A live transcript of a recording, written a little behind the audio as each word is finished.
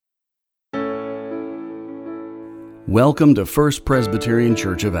Welcome to First Presbyterian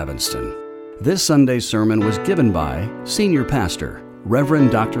Church of Evanston. This Sunday's sermon was given by Senior Pastor,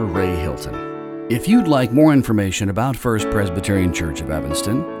 Reverend Dr. Ray Hilton. If you'd like more information about First Presbyterian Church of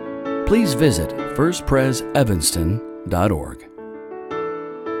Evanston, please visit firstpresevanston.org.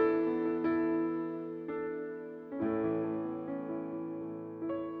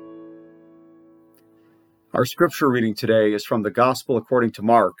 Our scripture reading today is from the Gospel according to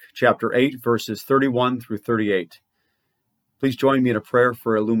Mark, chapter 8, verses 31 through 38. Please join me in a prayer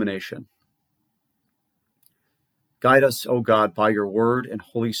for illumination. Guide us, O God, by your word and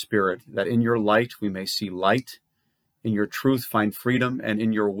Holy Spirit, that in your light we may see light, in your truth find freedom, and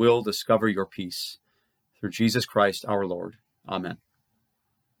in your will discover your peace. Through Jesus Christ our Lord. Amen.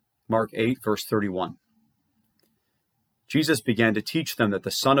 Mark 8, verse 31. Jesus began to teach them that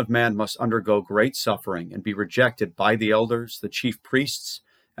the Son of Man must undergo great suffering and be rejected by the elders, the chief priests,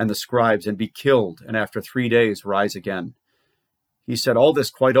 and the scribes, and be killed, and after 3 days rise again. He said all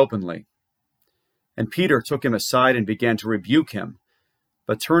this quite openly. And Peter took him aside and began to rebuke him.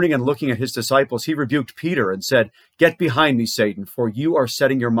 But turning and looking at his disciples, he rebuked Peter and said, "Get behind me, Satan, for you are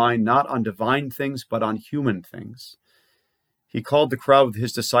setting your mind not on divine things, but on human things." He called the crowd with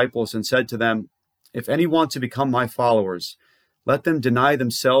his disciples and said to them, "If any want to become my followers, let them deny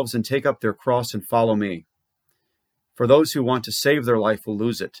themselves and take up their cross and follow me. For those who want to save their life will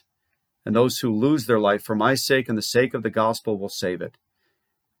lose it, and those who lose their life for my sake and the sake of the gospel will save it.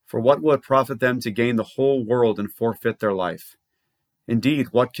 For what will it profit them to gain the whole world and forfeit their life? Indeed,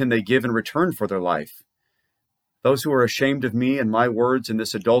 what can they give in return for their life? Those who are ashamed of me and my words in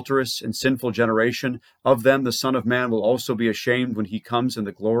this adulterous and sinful generation, of them the Son of Man will also be ashamed when he comes in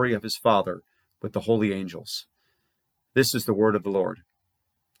the glory of his Father with the holy angels." This is the word of the Lord.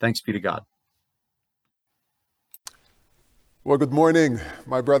 Thanks be to God. Well, good morning,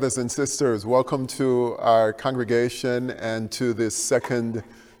 my brothers and sisters. Welcome to our congregation and to this second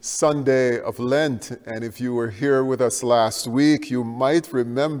Sunday of Lent. And if you were here with us last week, you might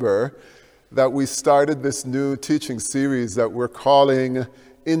remember that we started this new teaching series that we're calling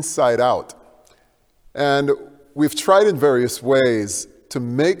Inside Out. And we've tried in various ways to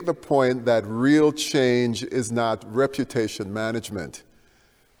make the point that real change is not reputation management.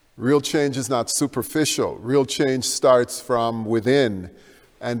 Real change is not superficial. Real change starts from within,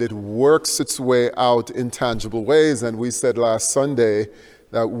 and it works its way out in tangible ways. And we said last Sunday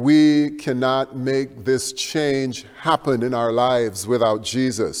that we cannot make this change happen in our lives without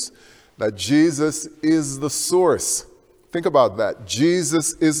Jesus, that Jesus is the source. Think about that.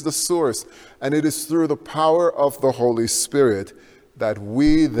 Jesus is the source, and it is through the power of the Holy Spirit that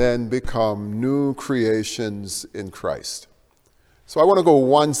we then become new creations in Christ. So I want to go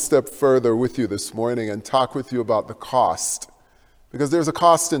one step further with you this morning and talk with you about the cost, because there's a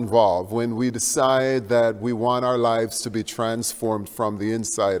cost involved when we decide that we want our lives to be transformed from the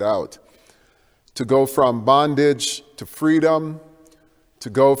inside out, to go from bondage to freedom, to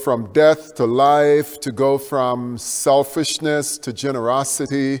go from death to life, to go from selfishness to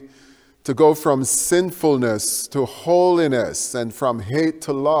generosity, to go from sinfulness to holiness, and from hate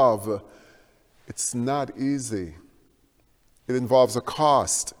to love. It's not easy. It involves a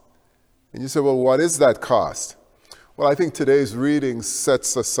cost. And you say, well, what is that cost? Well, I think today's reading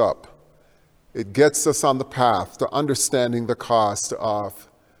sets us up. It gets us on the path to understanding the cost of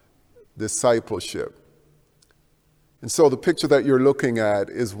discipleship. And so the picture that you're looking at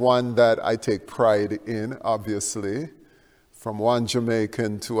is one that I take pride in, obviously. From one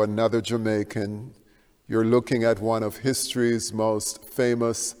Jamaican to another Jamaican, you're looking at one of history's most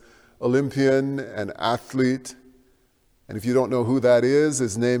famous Olympian and athlete. And if you don't know who that is,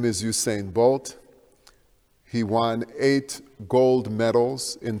 his name is Usain Bolt. He won 8 gold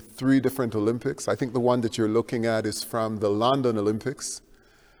medals in 3 different Olympics. I think the one that you're looking at is from the London Olympics.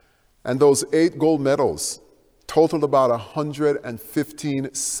 And those 8 gold medals totaled about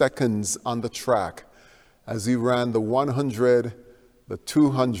 115 seconds on the track as he ran the 100, the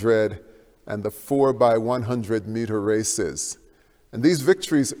 200, and the 4x100 meter races. And these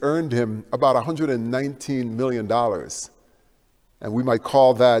victories earned him about $119 million. And we might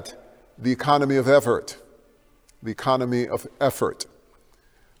call that the economy of effort. The economy of effort.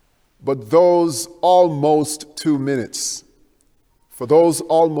 But those almost 2 minutes, for those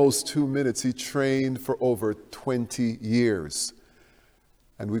almost 2 minutes, he trained for over 20 years.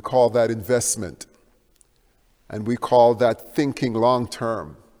 And we call that investment. And we call that thinking long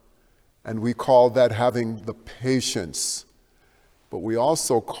term. And we call that having the patience. But we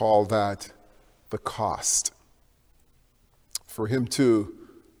also call that the cost. For him to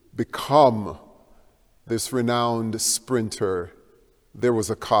become this renowned sprinter, there was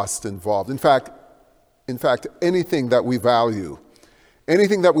a cost involved. In fact, in fact, anything that we value,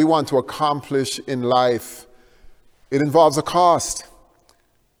 anything that we want to accomplish in life, it involves a cost.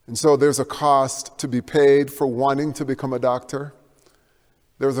 And so there's a cost to be paid for wanting to become a doctor.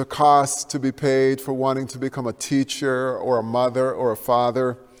 There's a cost to be paid for wanting to become a teacher or a mother or a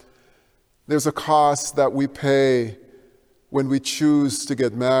father. There's a cost that we pay when we choose to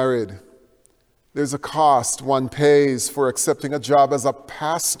get married. There's a cost one pays for accepting a job as a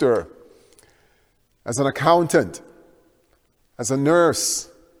pastor, as an accountant, as a nurse,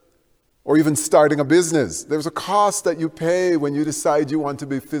 or even starting a business. There's a cost that you pay when you decide you want to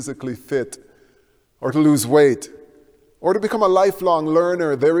be physically fit, or to lose weight, or to become a lifelong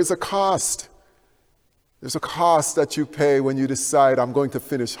learner. There is a cost. There's a cost that you pay when you decide, I'm going to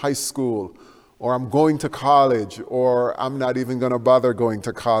finish high school, or I'm going to college, or I'm not even going to bother going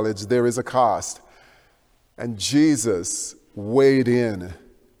to college. There is a cost. And Jesus weighed in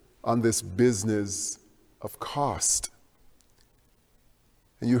on this business of cost.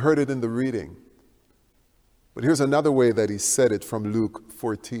 And you heard it in the reading. But here's another way that he said it from Luke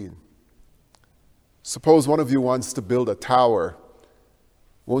 14. Suppose one of you wants to build a tower.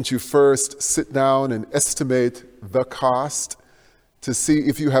 Won't you first sit down and estimate the cost to see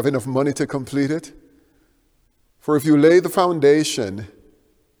if you have enough money to complete it? For if you lay the foundation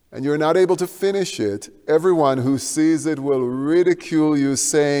and you're not able to finish it, everyone who sees it will ridicule you,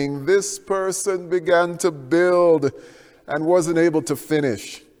 saying, this person began to build and wasn't able to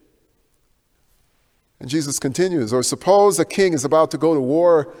finish. And Jesus continues, or suppose a king is about to go to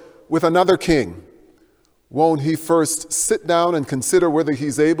war with another king. Won't he first sit down and consider whether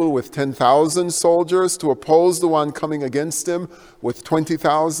he's able with 10,000 soldiers to oppose the one coming against him with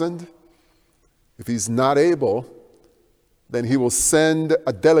 20,000? If he's not able, then he will send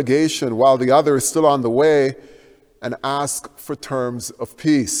a delegation while the other is still on the way and ask for terms of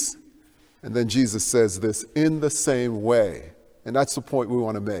peace. And then Jesus says this, in the same way. And that's the point we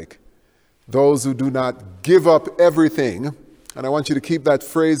want to make. Those who do not give up everything, and I want you to keep that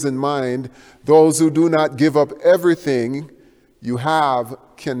phrase in mind, those who do not give up everything you have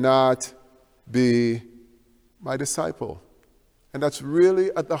cannot be my disciple. And that's really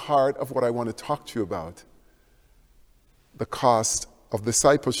at the heart of what I want to talk to you about. The cost of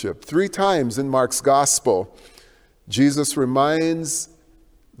discipleship. 3 times in Mark's gospel, Jesus reminds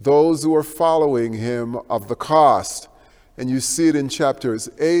those who are following him of the cost. And you see it in chapters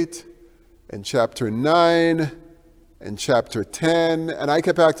 8 and chapter 9 and chapter 10. And I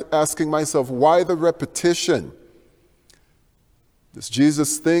kept asking myself, why the repetition? Does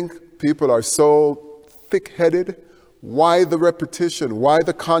Jesus think people are so thick-headed? Why the repetition? Why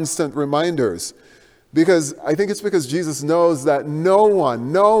the constant reminders? Because I think it's because Jesus knows that no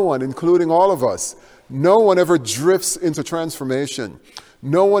one, including all of us, no one ever drifts into transformation.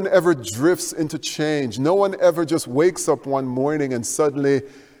 No one ever drifts into change. No one ever just wakes up one morning and suddenly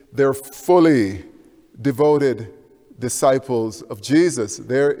they're fully devoted disciples of Jesus.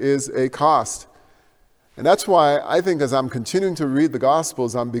 There is a cost. And that's why I think as I'm continuing to read the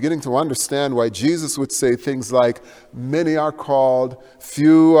Gospels, I'm beginning to understand why Jesus would say things like, many are called,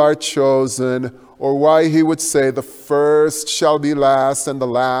 few are chosen, or why he would say the first shall be last and the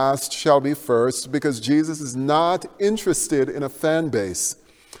last shall be first, because Jesus is not interested in a fan base.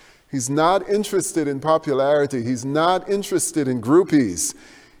 He's not interested in popularity. He's not interested in groupies.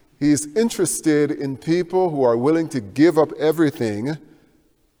 He's interested in people who are willing to give up everything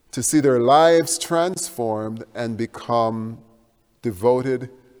to see their lives transformed and become devoted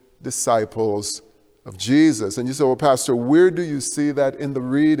disciples of Jesus. And you say, well, Pastor, where do you see that in the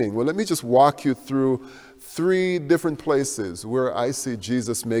reading? Well, let me just walk you through 3 different places where I see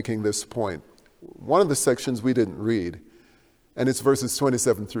Jesus making this point. One of the sections we didn't read, and it's verses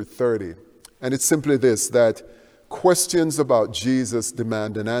 27 through 30. And it's simply this, that questions about Jesus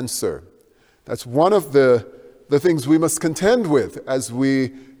demand an answer. That's one of the things we must contend with as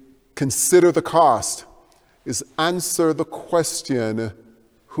we consider the cost, is answer the question,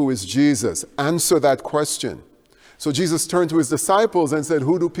 who is Jesus? Answer that question. So Jesus turned to his disciples and said,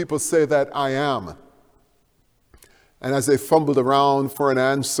 who do people say that I am? And as they fumbled around for an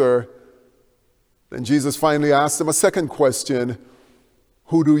answer, then Jesus finally asked them a second question,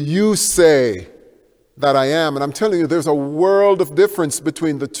 who do you say that I am? And I'm telling you, there's a world of difference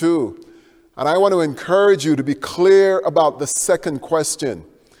between the two. And I want to encourage you to be clear about the second question,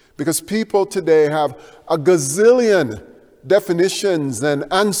 because people today have a gazillion definitions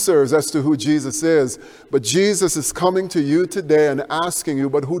and answers as to who Jesus is. But Jesus is coming to you today and asking you,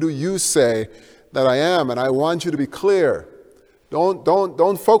 but who do you say that I am? And I want you to be clear.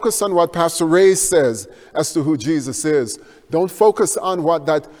 Don't focus on what Pastor Ray says as to who Jesus is. Don't focus on what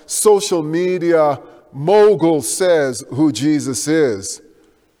that social media mogul says who Jesus is.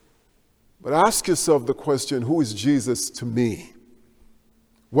 But ask yourself the question, who is Jesus to me?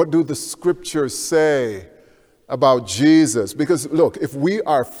 What do the scriptures say about Jesus? Because look, if we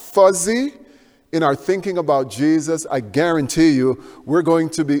are fuzzy in our thinking about Jesus, I guarantee you we're going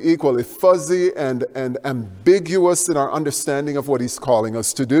to be equally fuzzy and ambiguous in our understanding of what he's calling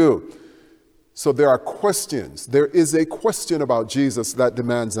us to do. So there are questions. There is a question about Jesus that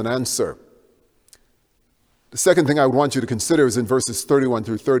demands an answer. The second thing I would want you to consider is in verses 31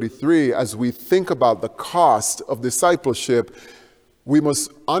 through 33, as we think about the cost of discipleship, we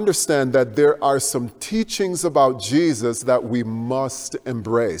must understand that there are some teachings about Jesus that we must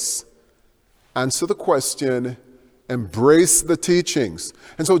embrace. Answer the question, embrace the teachings.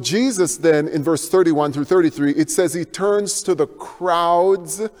 And so Jesus then, in verse 31 through 33, it says he turns to the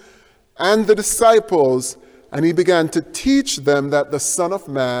crowds and the disciples, and he began to teach them that the Son of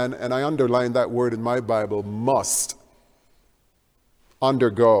Man, and I underline that word in my Bible, must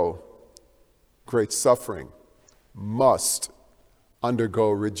undergo great suffering, must undergo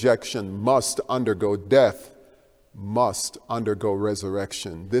rejection, must undergo death, must undergo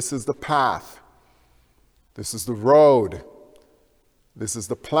resurrection. This is the path. This is the road. This is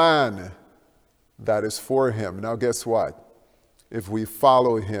the plan that is for him. Now, guess what? If we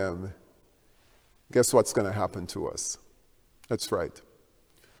follow him, guess what's going to happen to us? That's right.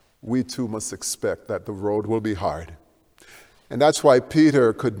 We too must expect that the road will be hard. And that's why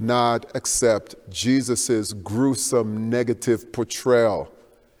Peter could not accept Jesus' gruesome negative portrayal.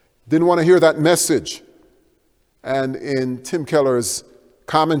 Didn't want to hear that message. And in Tim Keller's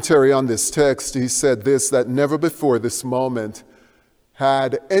commentary on this text, he said this, that never before this moment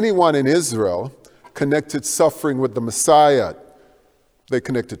had anyone in Israel connected suffering with the Messiah. They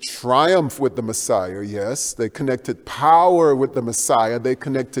connected triumph with the Messiah, yes. They connected power with the Messiah. They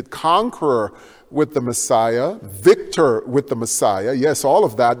connected conqueror with the Messiah, victor with the Messiah. Yes, all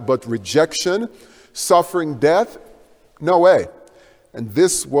of that, but rejection, suffering, death, no way. And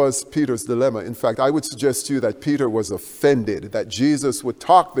this was Peter's dilemma. In fact, I would suggest to you that Peter was offended that Jesus would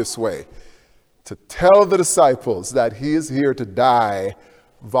talk this way, to tell the disciples that he is here to die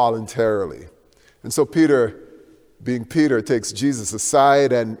voluntarily. And so Peter, being Peter, takes Jesus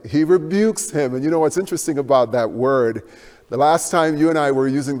aside and he rebukes him. And you know what's interesting about that word? The last time you and I were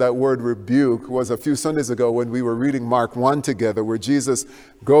using that word rebuke was a few Sundays ago when we were reading Mark 1 together, where Jesus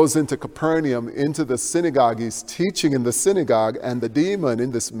goes into Capernaum, into the synagogue. He's teaching in the synagogue, and the demon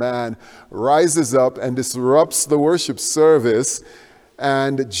in this man rises up and disrupts the worship service.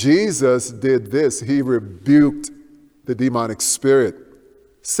 And Jesus did this. He rebuked the demonic spirit.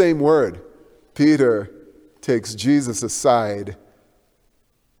 Same word. Peter takes Jesus aside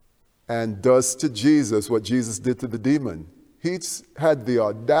and does to Jesus what Jesus did to the demon. He had the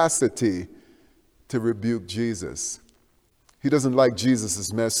audacity to rebuke Jesus. He doesn't like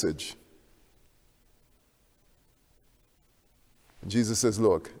Jesus' message. And Jesus says,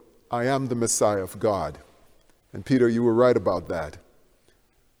 look, I am the Messiah of God. And Peter, you were right about that.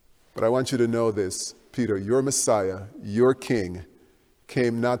 But I want you to know this, Peter, your Messiah, your King,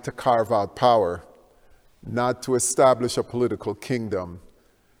 came not to carve out power, not to establish a political kingdom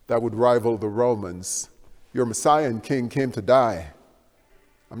that would rival the Romans. Your Messiah and King came to die.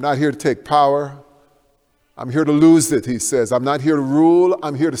 I'm not here to take power. I'm here to lose it, he says. I'm not here to rule.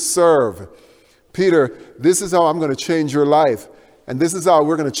 I'm here to serve. Peter, this is how I'm going to change your life. And this is how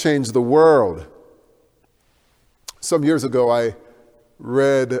we're going to change the world. Some years ago, I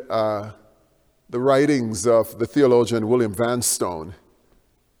read the writings of the theologian William Vanstone.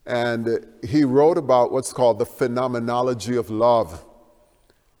 And he wrote about what's called the phenomenology of love.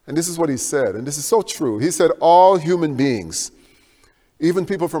 And this is what he said, and this is so true. He said all human beings, even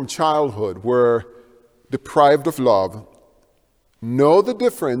people from childhood, were deprived of love, know the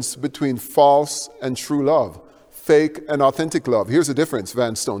difference between false and true love, fake and authentic love. Here's the difference,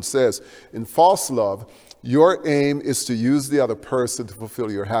 Vanstone says. In false love, your aim is to use the other person to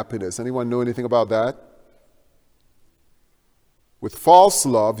fulfill your happiness. Anyone know anything about that? With false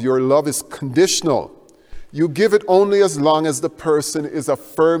love, your love is conditional. You give it only as long as the person is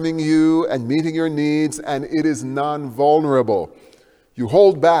affirming you and meeting your needs, and it is non-vulnerable. You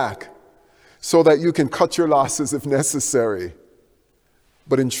hold back so that you can cut your losses if necessary.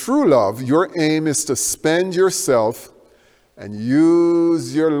 But in true love, your aim is to spend yourself and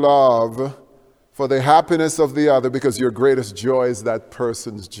use your love for the happiness of the other, because your greatest joy is that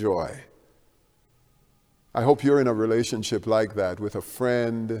person's joy. I hope you're in a relationship like that with a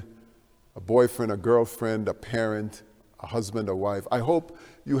friend, a boyfriend, a girlfriend, a parent, a husband, a wife. I hope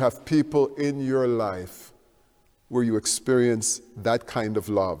you have people in your life where you experience that kind of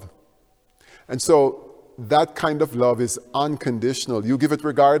love. And so that kind of love is unconditional. You give it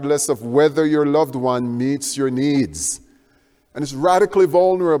regardless of whether your loved one meets your needs. And it's radically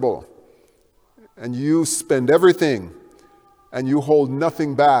vulnerable. And you spend everything, and you hold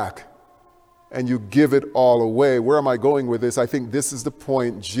nothing back, and you give it all away. Where am I going with this? I think this is the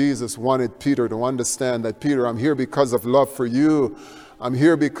point Jesus wanted Peter to understand, that Peter, I'm here because of love for you. I'm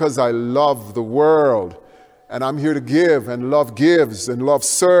here because I love the world. And I'm here to give, and love gives, and love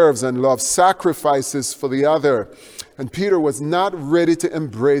serves, and love sacrifices for the other. And Peter was not ready to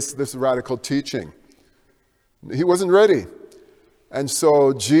embrace this radical teaching. He wasn't ready. And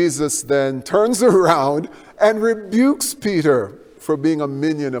so Jesus then turns around and rebukes Peter for being a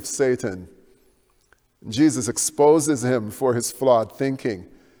minion of Satan. Jesus exposes him for his flawed thinking.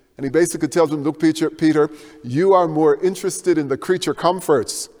 And he basically tells him, look, Peter, you are more interested in the creature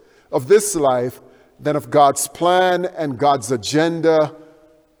comforts of this life than of God's plan and God's agenda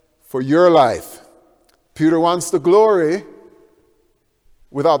for your life. Peter wants the glory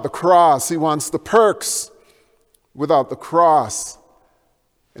without the cross. He wants the perks without the cross.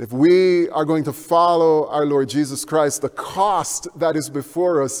 And if we are going to follow our Lord Jesus Christ, the cost that is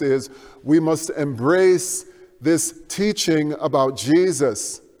before us is we must embrace this teaching about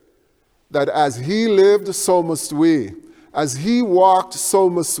Jesus, that as he lived, so must we. As he walked, so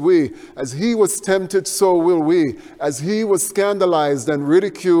must we. As he was tempted, so will we. As he was scandalized and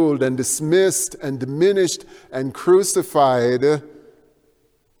ridiculed and dismissed and diminished and crucified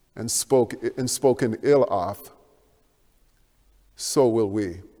and spoken ill of, so will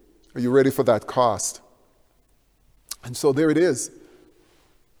we. Are you ready for that cost? And so there it is.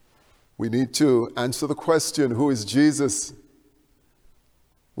 We need to answer the question, who is Jesus?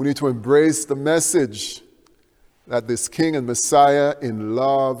 We need to embrace the message that this King and Messiah in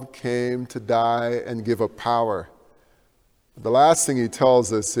love came to die and give up power. The last thing he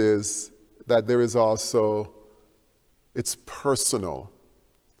tells us is that there is also, it's personal.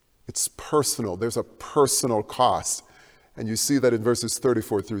 It's personal. There's a personal cost. And you see that in verses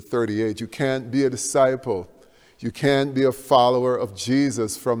 34 through 38. You can't be a disciple. You can't be a follower of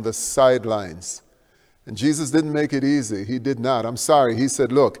Jesus from the sidelines. And Jesus didn't make it easy. He did not. I'm sorry. He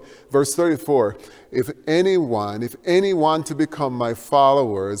said, look, verse 34, if any want to become my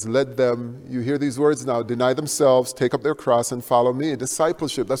followers, let them, you hear these words now, deny themselves, take up their cross and follow me.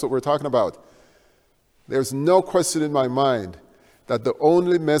 Discipleship, that's what we're talking about. There's no question in my mind that the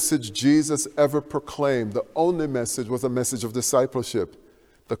only message Jesus ever proclaimed, the only message was a message of discipleship.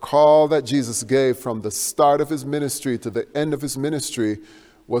 The call that Jesus gave from the start of his ministry to the end of his ministry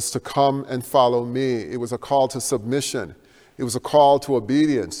was to come and follow me. It was a call to submission. It was a call to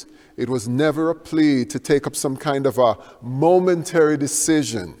obedience. It was never a plea to take up some kind of a momentary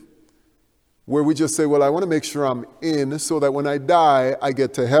decision where we just say, well, I want to make sure I'm in so that when I die, I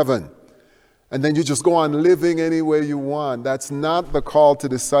get to heaven. And then you just go on living any way you want. That's not the call to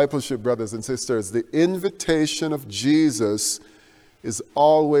discipleship, brothers and sisters. The invitation of Jesus is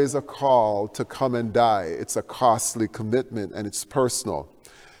always a call to come and die. It's a costly commitment, and it's personal.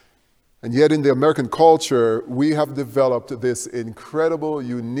 And yet in the American culture, we have developed this incredible,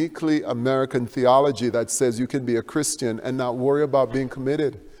 uniquely American theology that says you can be a Christian and not worry about being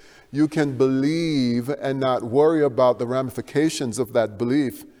committed. You can believe and not worry about the ramifications of that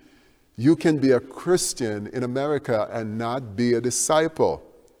belief. You can be a Christian in America and not be a disciple.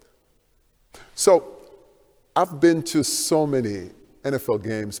 So I've been to so many NFL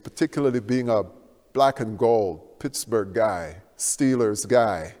games, particularly being a black and gold Pittsburgh guy, Steelers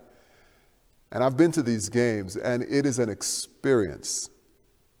guy. And I've been to these games, and it is an experience.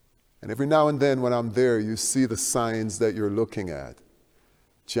 And every now and then when I'm there, you see the signs that you're looking at.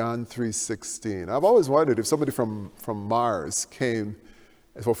 John 3:16. I've always wondered if somebody from Mars came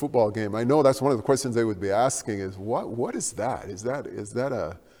for a football game. I know that's one of the questions they would be asking is, what is that? Is that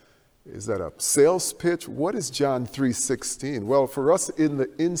a sales pitch? What is John 3:16? Well, for us in the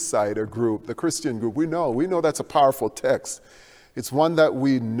insider group, the Christian group, we know that's a powerful text. It's one that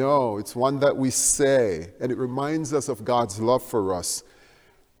we know, it's one that we say, and it reminds us of God's love for us.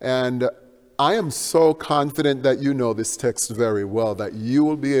 And I am so confident that you know this text very well, that you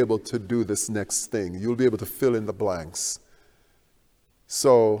will be able to do this next thing. You'll be able to fill in the blanks.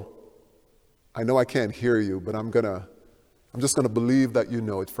 So I know I can't hear you, but I'm just gonna believe that you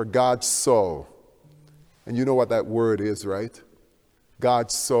know it. For God so, and you know what that word is, right? God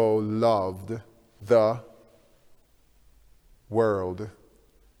so loved the world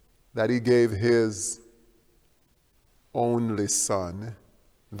that he gave his only Son,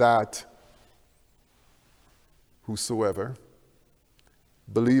 that whosoever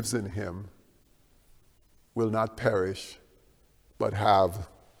believes in him will not perish, but have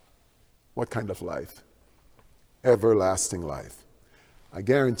What kind of life? Everlasting life. I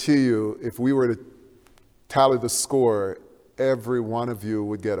guarantee you, if we were to tally the score, every one of you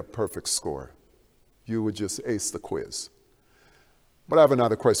would get a perfect score. You would just ace the quiz. But I have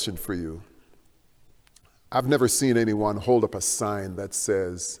another question for you. I've never seen anyone hold up a sign that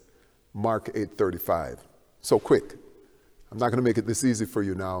says Mark 8:35. So quick. I'm not going to make it this easy for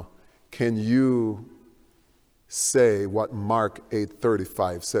you now. Can you say what Mark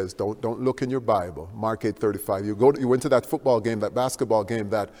 8:35 says? Don't look in your Bible. Mark 8:35. You went to that football game, that basketball game,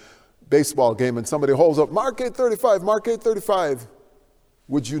 that baseball game, and somebody holds up Mark 8:35, Mark 8:35.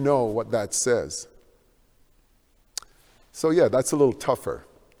 Would you know what that says? So yeah, that's a little tougher.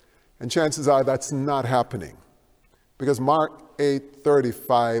 And chances are that's not happening. Because Mark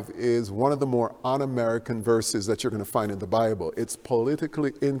 8:35 is one of the more un-American verses that you're going to find in the Bible. It's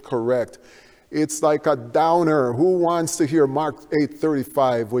politically incorrect. It's like a downer. Who wants to hear Mark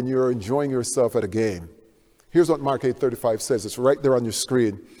 8:35 when you're enjoying yourself at a game? Here's what Mark 8:35 says. It's right there on your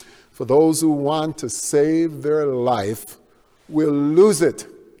screen. For those who want to save their life will lose it.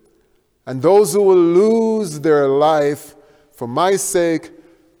 And those who will lose their life for my sake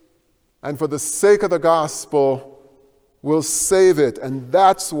and for the sake of the gospel will save it. And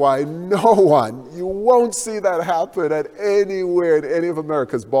that's why you won't see that happen at anywhere in any of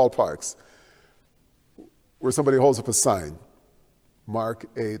America's ballparks where somebody holds up a sign, Mark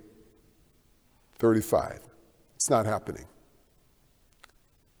 8:35. It's not happening.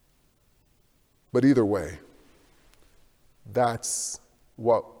 But either way, that's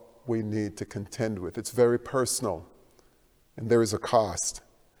what we need to contend with. It's very personal, and there is a cost.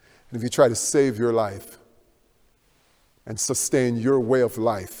 And if you try to save your life and sustain your way of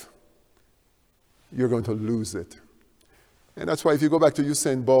life, you're going to lose it. And that's why if you go back to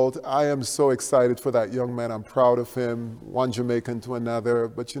Usain Bolt, I am so excited for that young man. I'm proud of him, one Jamaican to another.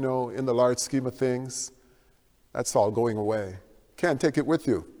 But in the large scheme of things, that's all going away. Can't take it with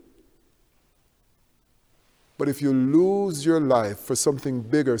you. But if you lose your life for something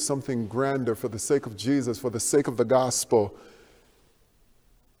bigger, something grander, for the sake of Jesus, for the sake of the gospel,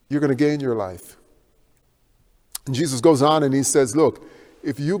 you're going to gain your life. And Jesus goes on and he says, look,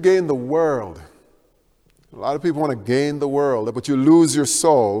 if you gain the world, a lot of people want to gain the world, but you lose your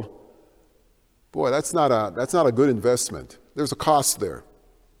soul, boy, that's not a good investment. There's a cost there.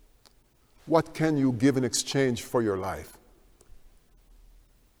 What can you give in exchange for your life?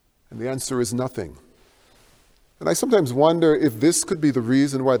 And the answer is nothing. And I sometimes wonder if this could be the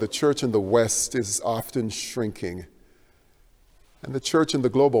reason why the church in the West is often shrinking, and the church in the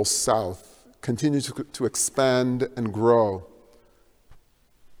global South continues to expand and grow.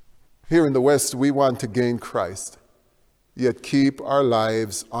 Here in the West, we want to gain Christ, yet keep our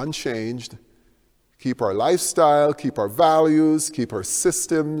lives unchanged, keep our lifestyle, keep our values, keep our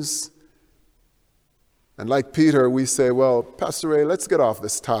systems. And like Peter, we say, well, Pastor Ray, let's get off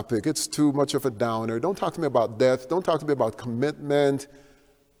this topic. It's too much of a downer. Don't talk to me about death. Don't talk to me about commitment.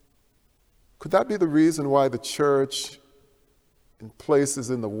 Could that be the reason why the church in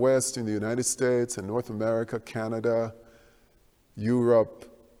places in the West, in the United States, and North America, Canada, Europe,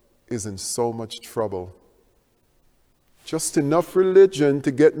 is in so much trouble? Just enough religion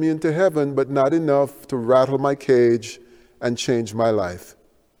to get me into heaven, but not enough to rattle my cage and change my life.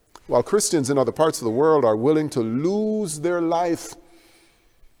 While Christians in other parts of the world are willing to lose their life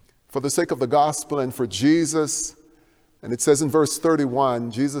for the sake of the gospel and for Jesus. And it says in verse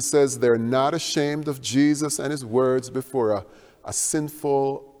 31, Jesus says they're not ashamed of Jesus and his words before a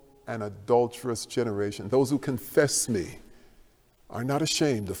sinful and adulterous generation. Those who confess me are not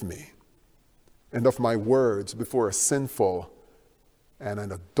ashamed of me and of my words before a sinful and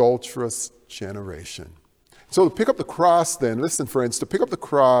an adulterous generation. So to pick up the cross then, listen friends, to pick up the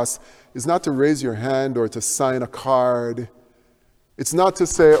cross is not to raise your hand or to sign a card. It's not to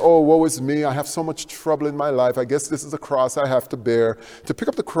say, oh, woe is me, I have so much trouble in my life, I guess this is a cross I have to bear. To pick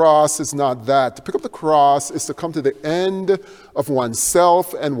up the cross is not that. To pick up the cross is to come to the end of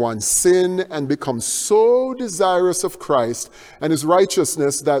oneself and one's sin and become so desirous of Christ and his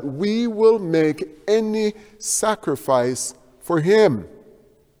righteousness that we will make any sacrifice for him.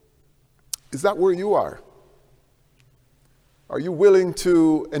 Is that where you are? Are you willing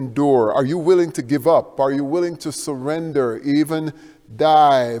to endure? Are you willing to give up? Are you willing to surrender, even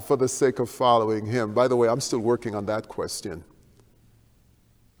die for the sake of following him? By the way, I'm still working on that question.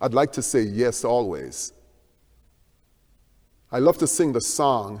 I'd like to say yes always. I love to sing the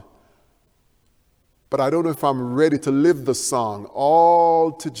song, but I don't know if I'm ready to live the song.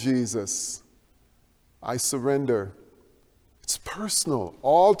 All to Jesus, I surrender. It's personal.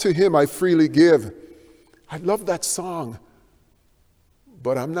 All to him I freely give. I love that song.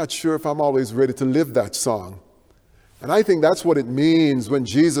 but I'm not sure if I'm always ready to live that song. And I think that's what it means when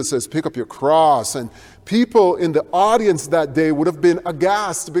Jesus says, pick up your cross. And people in the audience that day would have been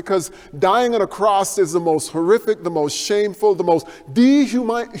aghast, because dying on a cross is the most horrific, the most shameful, the most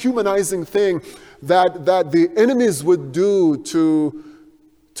dehumanizing thing that the enemies would do to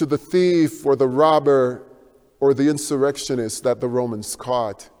the thief or the robber or the insurrectionist that the Romans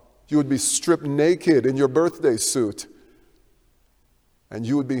caught. You would be stripped naked in your birthday suit, and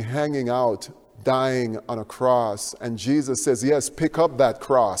you would be hanging out, dying on a cross. And Jesus says, yes, pick up that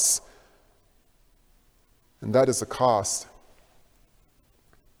cross. And that is a cost.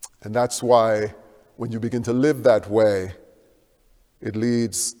 And that's why when you begin to live that way, it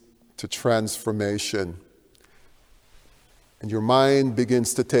leads to transformation. And your mind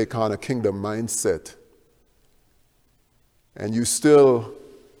begins to take on a kingdom mindset. And you still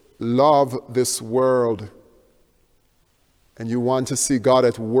love this world, and you want to see God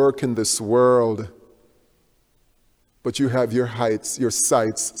at work in this world, but you have your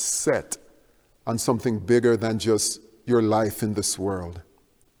sights set on something bigger than just your life in this world.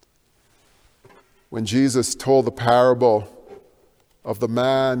 When Jesus told the parable of the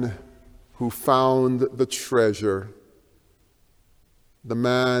man who found the treasure, the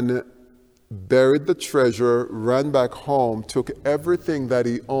man buried the treasure, ran back home, took everything that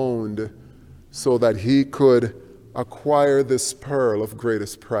he owned so that he could acquire this pearl of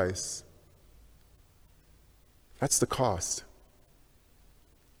greatest price. That's the cost.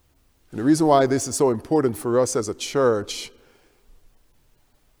 And the reason why this is so important for us as a church,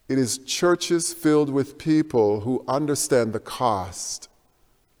 it is churches filled with people who understand the cost.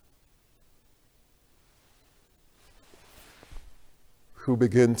 Who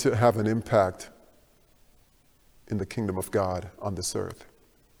begin to have an impact in the kingdom of God on this earth.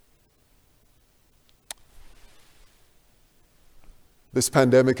 This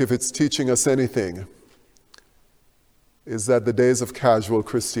pandemic, if it's teaching us anything, is that the days of casual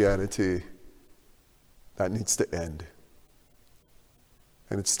Christianity, that needs to end.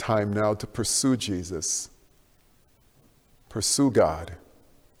 And it's time now to pursue Jesus. Pursue God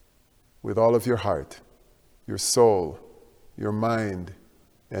with all of your heart, your soul, your mind,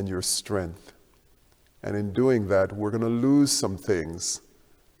 and your strength. And in doing that, we're going to lose some things.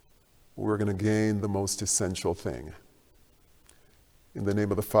 We're going to gain the most essential thing. In the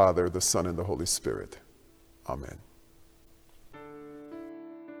name of the Father, the Son, and the Holy Spirit. Amen.